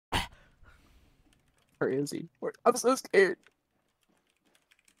Where is he? I'm so scared.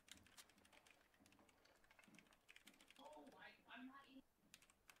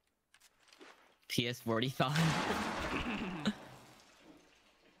 PS45.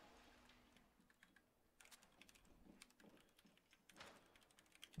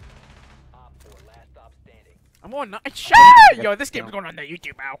 I'm on. Shit! Yo, this game's going on the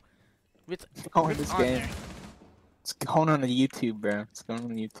YouTube, now. It's going this game. there. It's going on the YouTube, bro. It's going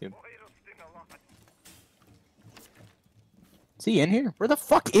on the YouTube. Is he in here? Where the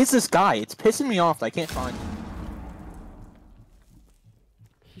fuck is this guy? It's pissing me off. I can't find him.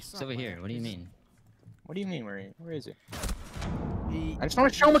 He's over here. What do you mean? What do you mean? Where is he? I just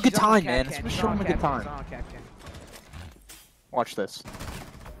want to show him a good time, man. I just want to show him a good time. Watch this.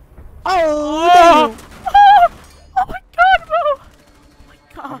 Oh! Oh my god, bro! Oh my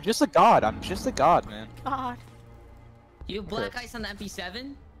god. I'm just a god. I'm just a god, man. God. You have black ice on the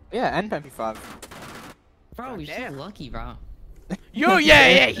MP7? Yeah, and MP5. Bro, you're so lucky, bro.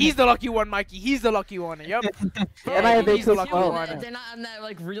 Yeah, he's the lucky one, Mikey. He's the lucky one. Yep. And I have he's the AK lucky well. one. They're not on that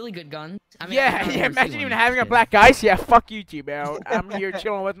like really good gun. I mean, Yeah, imagine even having a black ice. Yeah, fuck you, bro. I'm here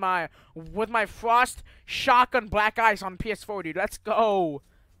chilling with my Frost shotgun black ice on PS4, dude. Let's go.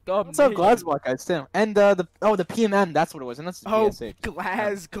 What's up, glass black ice too? And the PMM, that's what it was, and that's the PSA.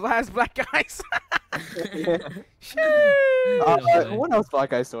 glass black ice. What else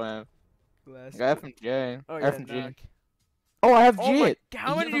black ice do I have? Glass. I got FMJ. Oh, yeah, FMG. knock. Oh, I have Oh my, G.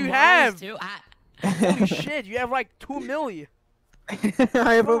 how many do you have? Too? Holy shit, you have like 2 million.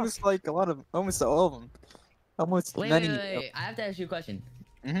 I have almost like almost all of them. Almost Wait, many. wait. I have to ask you a question.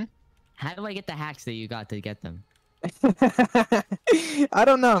 Mhm. How do I get the hacks that you got to get them? I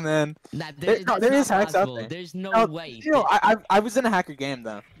don't know, man. Nah, There is hacks out there. There's no way. You know, I was in a hacker game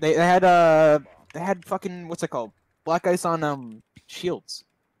though. They had fucking what's it called? Black ice on shields.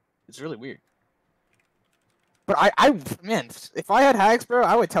 It's really weird. But man, if I had hacks, bro,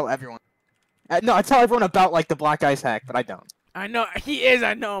 I would tell everyone. No, I tell everyone about like the black ice hack, but I don't. I know he is.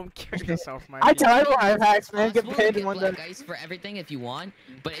 I know. I'm killing myself, man. I tell everyone I have hacks, man. Get Possible paid to in one black day. ice for everything if you want,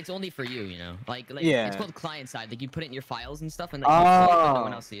 but it's only for you, you know. Like Yeah. it's called client side. Like you put it in your files and stuff, and Oh. no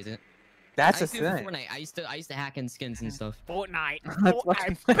one else sees it. That's I a used to do it for thing. Fortnite. I used to hack in skins and stuff. Fortnite. That's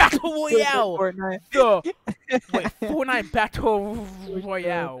Fortnite Battle Royale. Fortnite. Wait, Fortnite Battle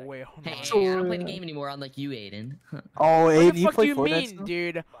Royale. Wait, hold on. Hey, I don't play the game anymore, unlike you, Aiden. Oh, What Aiden, the you fuck play do you Fortnite mean, still?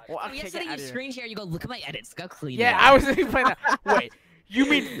 dude? Well, Oh, okay, yesterday get you outta screen share, you go look at my edits, go clean. Yeah, it I up." was really playing that. Wait, you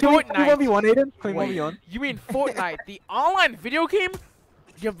mean Can we Fortnite? 1v1, Aiden? Can we Wait, 1v1? you mean Fortnite, the online video game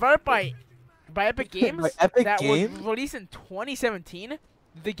developed by Epic Games By Epic that Games? was released in 2017?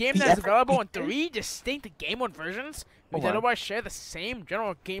 The game The that's Epic available in Games? 3 distinct Game Mode versions, Oh, which wow. otherwise share the same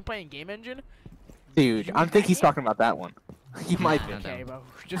general gameplay and game engine. Dude, You I mean think that he's game? talking about that one. He might be. Nah, Okay, no. bro.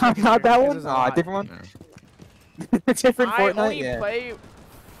 Just Not making that sure, 'cause one? there's a Aw, lot. different one? No. Different I Fortnite? only Yeah. play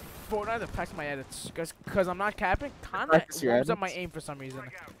Fortnite to practice my edits, cause I'm not capping. Kinda Practice your warms up my edits? aim for some reason.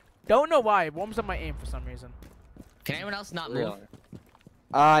 Don't know why. It warms up my aim for some reason. Can anyone else not move?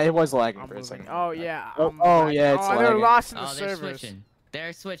 Really? It was lagging I'm for a moving. second. Oh yeah. Oh, I'm oh, back. yeah, it's Oh, they're lagging. lost in the Oh, they're servers. switching.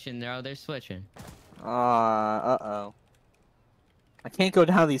 They're switching. They're switching. Uh-oh. I can't go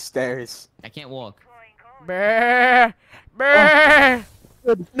down these stairs. I can't walk. Brr, brr.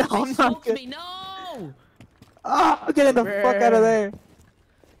 No, They I'm not smoked good. me. No. Ah, get the fuck out of there.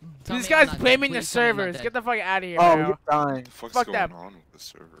 Tell This me I'm guy's not dead. blaming the Please tell me I'm not servers. dead. Get the fuck out of here, Oh, bro. you're dying. What the fuck's Fuck going that. on with the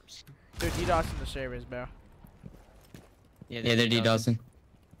servers? They're DDoSing the servers, bro. Yeah, they're DDoSing.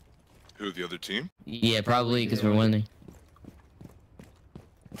 Who, the other team? Yeah, probably because we're winning.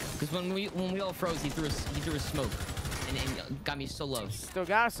 Because when we all froze, he threw a smoke, and got me so low. Still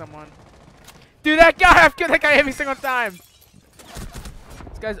got someone. Dude, that guy! I've killed that guy every single time.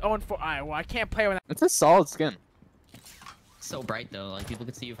 This guy's 0-4. Alright, well I can't play with that. It's a solid skin. So bright though, like people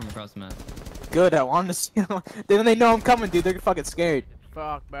could see you from across the map. Good, I want to see them. Then they know I'm coming, dude. They're fucking scared.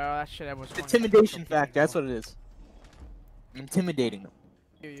 Fuck, bro. That shit was. Intimidation factor, that's what it is. I'm intimidating them.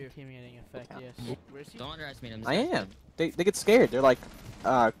 You're intimidating effect, yes. Where's he? Don't underestimate him. I am. They get scared. They're like,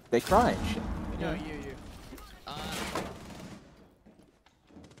 they cry and shit. No, you. Uh,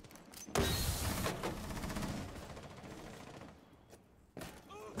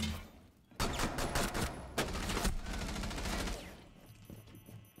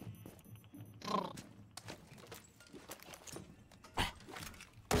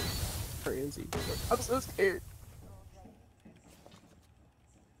 Crazy. I'm so scared.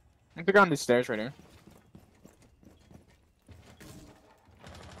 They're on these stairs right here.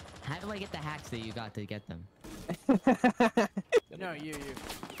 how do I get the hacks that you got to get them? No, you.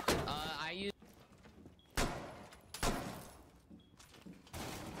 I use.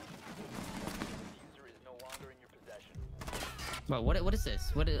 Bro, what is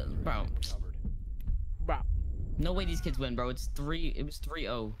this? Bro? Bro. No way these kids win, bro. It was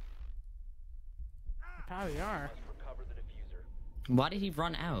 3-0. They probably are. Why did he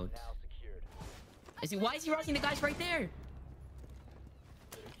run out? Why is he rushing the guys right there?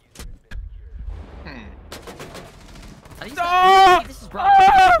 I think this is wrong.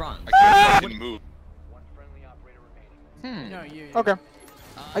 This is wrong. I can't move. No, you. Okay.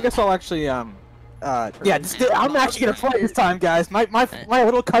 I guess I'll actually yeah. I'm actually gonna play this time, guys. My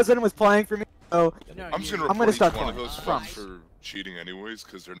little cousin was playing for me, so No, I'm just you. gonna I'm gonna report start each one of playing. those From. for cheating anyways,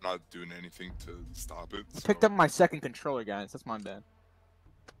 because they're not doing anything to stop it. I picked up my second controller, guys. That's my bad.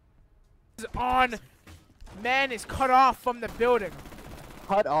 Is on. Man is cut off from the building.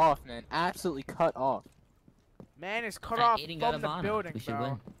 Cut off, man. Absolutely cut off. Man is cut off Aiden got from the Ivana. building, We should bro.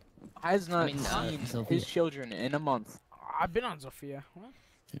 win. Has not I mean, seen Sophia. his children in a month. I've been on Zofia. What?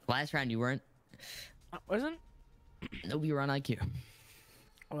 Last round you weren't. Wasn't? No, you were on IQ.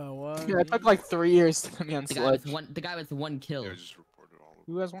 Well, what? Yeah, it took like 3 years to put me on The guy with Sledge. the guy with one kill. Yeah, I just reported all of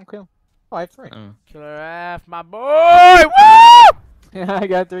Who has 1 kill? Oh, I have 3. Oh. Killer F, my boy! Woo! Yeah, I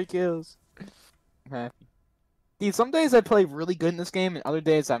got 3 kills. I'm happy. Dude, some days I play really good in this game, and other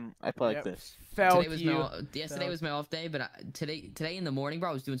days I play like Yep. this. Felt Today was you. yesterday was my off day, but today in the morning, bro,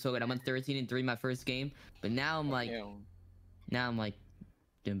 I was doing so good. I went 13-3 my first game, but now I'm like, doing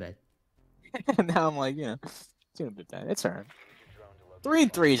bad. Now I'm like, yeah, doing a bit bad. It's alright.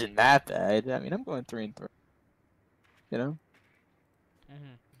 3-3 isn't that bad. I mean, I'm going 3-3. You know,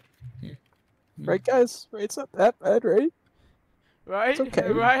 right, guys? Right, it's not that bad, right? Right? It's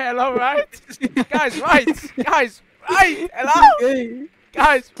okay. Right? Hello, right? Guys, right? Guys, right? Hello? Okay.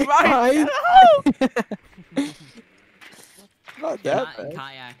 Guys, It's right? fine. Hello? Not They're that not in bad.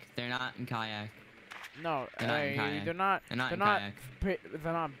 kayak. They're not in kayak. No, They're not in kayak. they're not. They're not They're in not. kayak.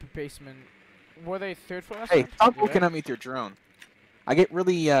 They're not basement. Were they third floor? last Hey, time? stop Were looking they? at me with your drone. I get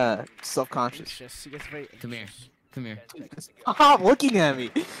really self-conscious. Anxious. He gets very Come here. anxious. Come here. Stop looking at me.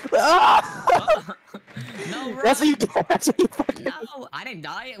 Ah! No, bro. That's what you get. That's what you fucking. No, I didn't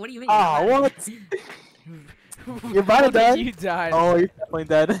die. What do you mean? Oh, what? You're about to How die? did you die? Oh, you're definitely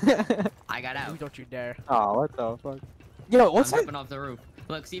dead. I got out. Don't you dare. Oh, what the fuck? Yo, what's I'm that? jumping off the roof.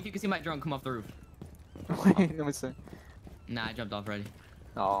 Look, see if you can see my drone come off the roof. Wait, let me see. Nah, I jumped off already.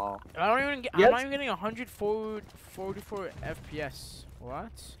 Oh. I don't even get. Yes. I'm not even getting 144 FPS. What?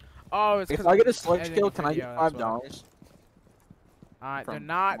 Oh, it's If 'cause I get a I'm sledge editing kill, the can I video, get that's why. $5? Alright, they're from-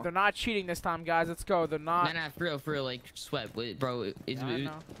 not. They're not cheating this time, guys. Let's go. They're not. Nah, for real, like, sweat. Bro, Yeah, I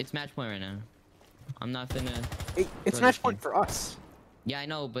know. it's match point right now. I'm not finna... It's Bro, match this point for us. Yeah, I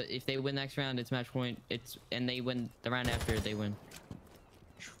know, but if they win next round, it's match point. And they win the round after, they win.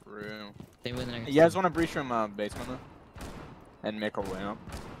 True. They win the next You guys want to breach from basement though? And make our way up?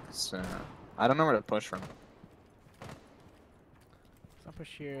 So, I don't know where to push from. Let's not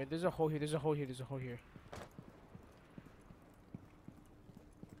push here. There's a hole here. There's a hole here. There's a hole here.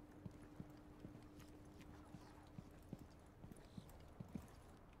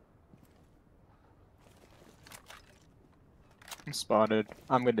 I'm spotted.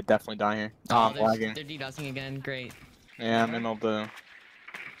 I'm gonna definitely die here. Oh, I'm lagging. they're DDoSing again. Great. Yeah, I'm in all the...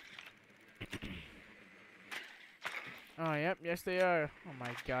 Oh, yep. Yes, they are. Oh my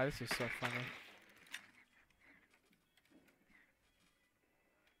god, this is so funny.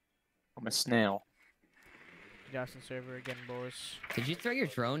 I'm a snail. Justin server again, boys. Did you throw your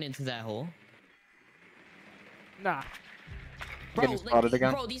drone into that hole? Nah. Getting spotted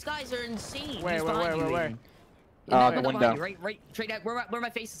again. Bro, these guys are insane. Where, He's where, behind where, you, where? Aiden. In Oh, that the window window. behind you, right, straight at where my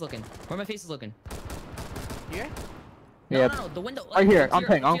face is looking. Where my face is looking. Here? Yeah. No, the window. Right here, to I'm your-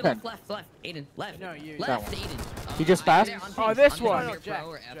 ping, to I'm your ping. Left, Aiden, left. No, you. That Left, one. Aiden. He just I'm passed? there on Oh, ping. this I'm there one. on Jack, Pro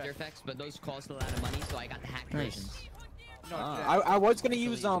or Jack. After Effects, but those cost a lot of money, so I got the hack Nice. versions. No, Jack. I was gonna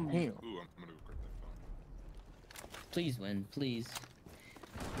use Ooh, I'm gonna go grab that phone. Please win, please.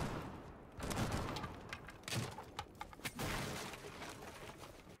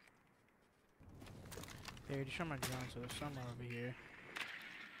 Here, just show my drone, so there's somewhere over here.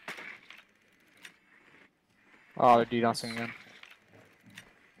 Oh, they're DDoSing again.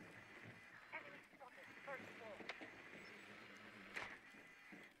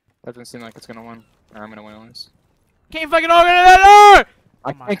 Doesn't seem like it's gonna win. Or I'm gonna win this. Can't fucking open that door!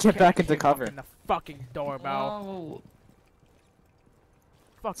 I Oh my can't get back into can't cover. Open the fucking door, bro. Oh,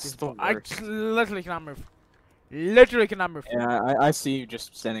 Fuck This this is the door. I worst. literally cannot move. Literally cannot move. Yeah, I see you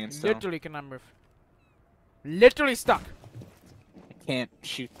just standing in still. Literally cannot move. Literally stuck. I can't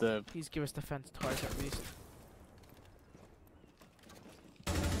shoot the... Please give us defense twice at least.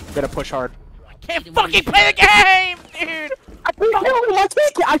 Gotta push hard. Can't fucking play the game, dude.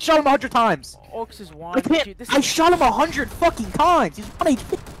 I shot him 100 times. Oaks is one. I shot him 100 fucking times. He's 1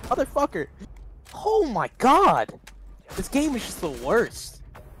 HP, motherfucker. Oh my god. This game is just the worst.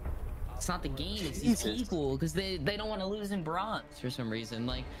 It's not the game, it's these people, because they don't want to lose in bronze for some reason.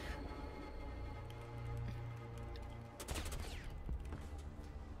 Like,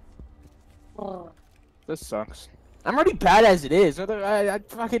 this sucks. I'm already bad as it is. I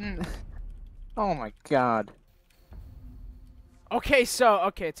fucking. Oh my god. Okay,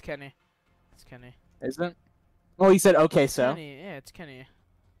 so it's Kenny. It's Kenny. Is it? Oh, he said okay, so. Kenny, yeah, it's Kenny.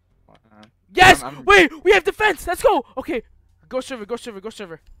 Yes! Wait, we have defense. Let's go. Okay, go server, go server, go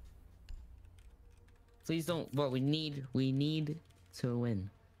server. please don't. Bro, we need to win.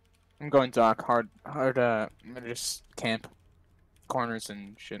 I'm going dock hard. I'm gonna just camp corners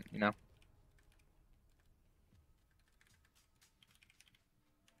and shit, you know.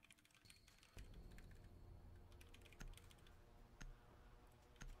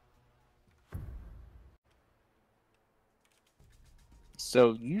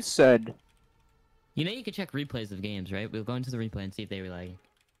 So you said. You know you can check replays of games, right? We'll go into the replay and see if they were lagging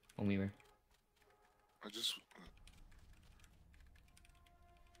when we were. I just.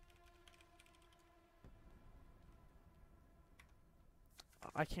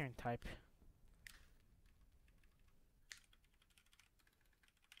 I can't type.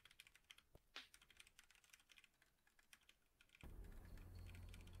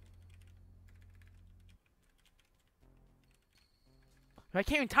 I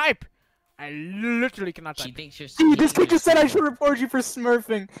can't even type. I literally cannot type. She thinks you're. Dude, this kid just said I should report you for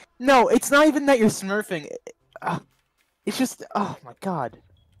smurfing. No, it's not even that you're smurfing. It's just, oh my god.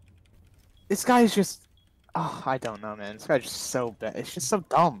 This guy is just, oh, I don't know, man. This guy's just so bad. It's just so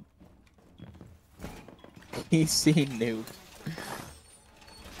dumb. PC noob.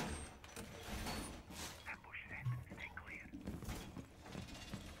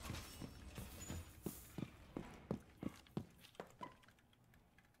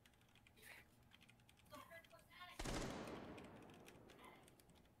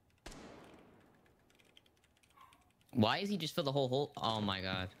 Why is he just fill the whole hole? Oh my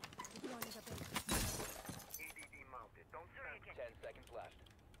god.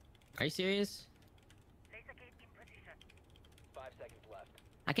 Are you serious? 5 seconds left.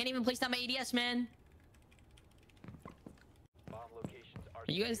 I can't even place down my ADS, man. Bomb locations are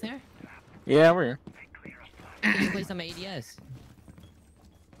Are you guys there? Yeah, we're here. I can't even place down my ADS.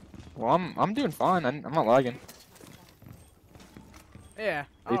 Well, I'm doing fine. I'm not lagging. Yeah.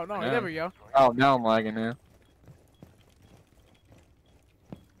 Oh no, there we go. Oh, now I'm lagging, yeah.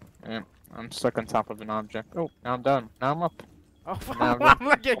 Yeah, I'm stuck on top of an object. Oh, now I'm done. Now I'm up. Oh, Now I'm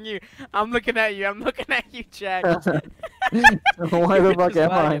looking at you. I'm looking at you. I'm looking at you, Jack. Why the fuck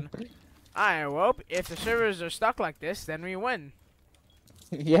am I? Alright, well, if the servers are stuck like this, then we win.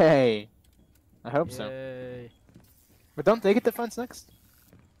 Yay. I hope so. Yay. But don't they get defense next?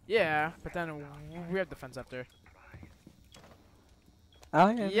 Yeah, but then we have defense after. Oh,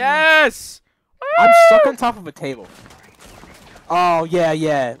 yeah. Yes! I'm stuck on top of a table. Oh, yeah,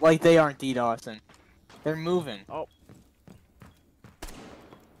 yeah. Like they aren't DDoSing. They're moving. Oh.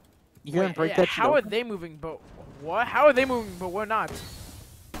 You hear them break yeah, that shit how are open? they moving, but what? How are they moving, but we're not?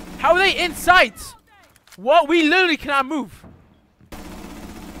 How are they in sight? What? We literally cannot move.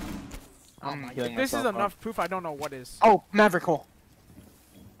 I'm If healing this is myself up. enough proof, I don't know what is. Oh, Maverick hole.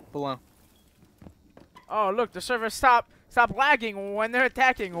 Below. Oh, look, the server stop lagging when they're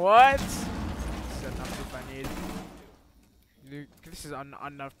attacking. What? This is enough proof I need. Dude, this is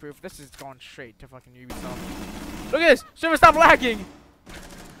enough proof. This is going straight to fucking Ubisoft. Look at this! Server stop lagging!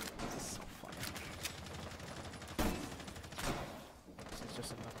 This is so funny. This is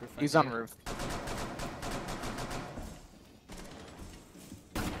just enough proof I He's need. on roof.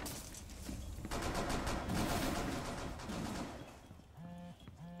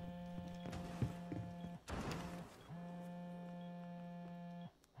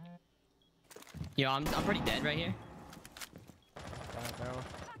 Yo, I'm pretty dead right here.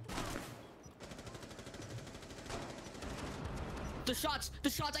 The shots!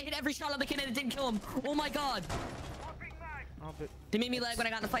 I hit every shot on the kid and it didn't kill him. Oh my god! Oh, but They made me lag when I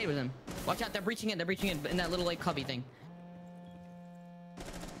got in a fight with him. Watch out, they're breaching in in that little like cubby thing.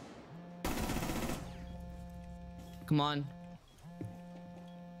 Come on.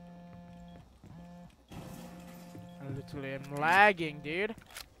 I literally am lagging, dude.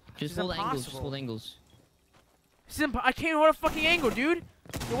 Just is hold angles, just impossible. hold angles. I can't hold a fucking angle, dude.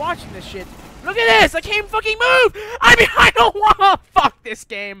 You're watching this shit. Look at this! I can't fucking move! I mean, I don't wanna fuck this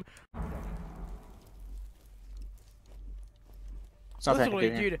game! Sounds like I can Literally,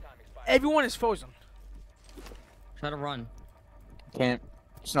 do here. dude. Everyone is frozen. Try to run. Can't.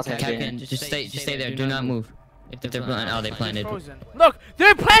 There's nothing I can do. Captain, just stay there. Do not move. If they're planting, oh, they planted. Frozen. Look,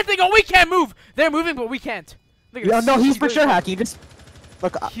 they're planting. Oh, we can't move. They're moving, but we can't. Look at Yeah, this. no, he's for sure hacking. Just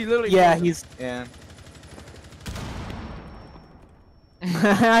look. He literally. Yeah, frozen. he's yeah.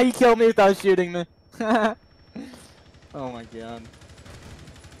 He killed me without shooting me. Oh my god.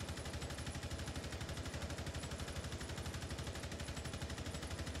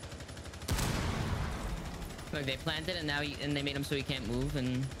 Look, they planted and now and they made him so he can't move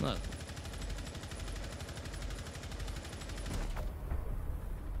and look.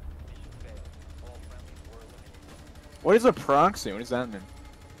 What is a proxy? What does that mean?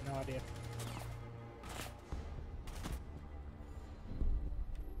 No idea.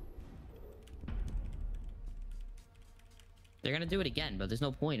 They're gonna do it again, but there's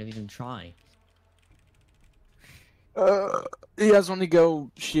no point of even trying. You guys want to go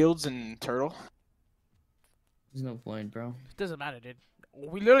shields and turtle? There's no point, bro. It doesn't matter, dude.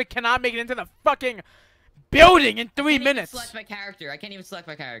 We literally cannot make it into the fucking building in 3 Even minutes. select my character. I can't even select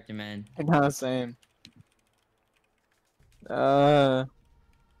my character, man. Not the same.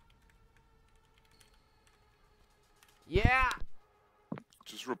 Yeah.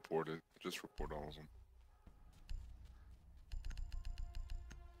 Just report it. Just report all of them.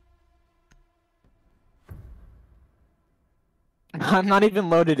 I'm not even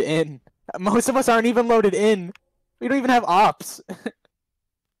loaded in. Most of us aren't even loaded in. We don't even have ops.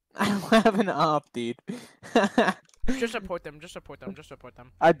 I don't have an op, dude. Just support them. Just support them. Just support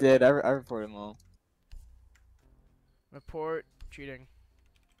them. I did. I reported them all. Report cheating.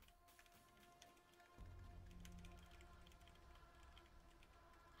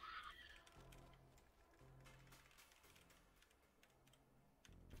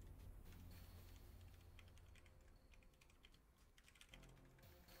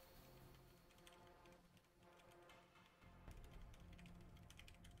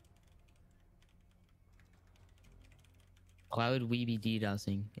 Why would we be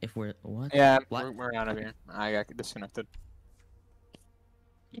DDoSing if we're what? Yeah, What? we're out of here. I got disconnected.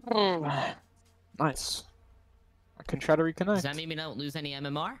 Nice. I can try to reconnect. Does that mean we don't lose any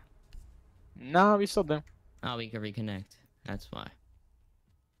MMR? No, we still do. Oh, we can reconnect. That's why.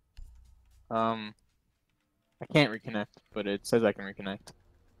 I can't reconnect, but it says I can reconnect.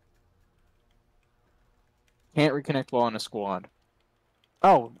 Can't reconnect while in a squad.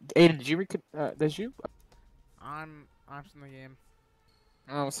 Oh, Aiden, did you did you? I'm in the game.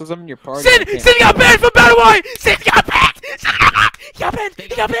 Oh, it says I'm in your party. Sid! I can't- Sid got banned from Battle Royale! Sid got banned! Sid got banned! He got banned!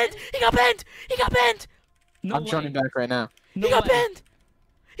 He got banned! He got banned! He got banned! No I'm joining back right now. No He got way. banned!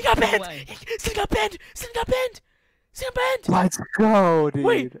 He got No banned! way. Sid got banned! Sid got banned! Sid got banned! Let's go, dude.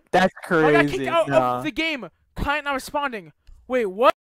 Wait, That's I crazy. got kicked out Nah. of the game. Client not responding. Wait, what?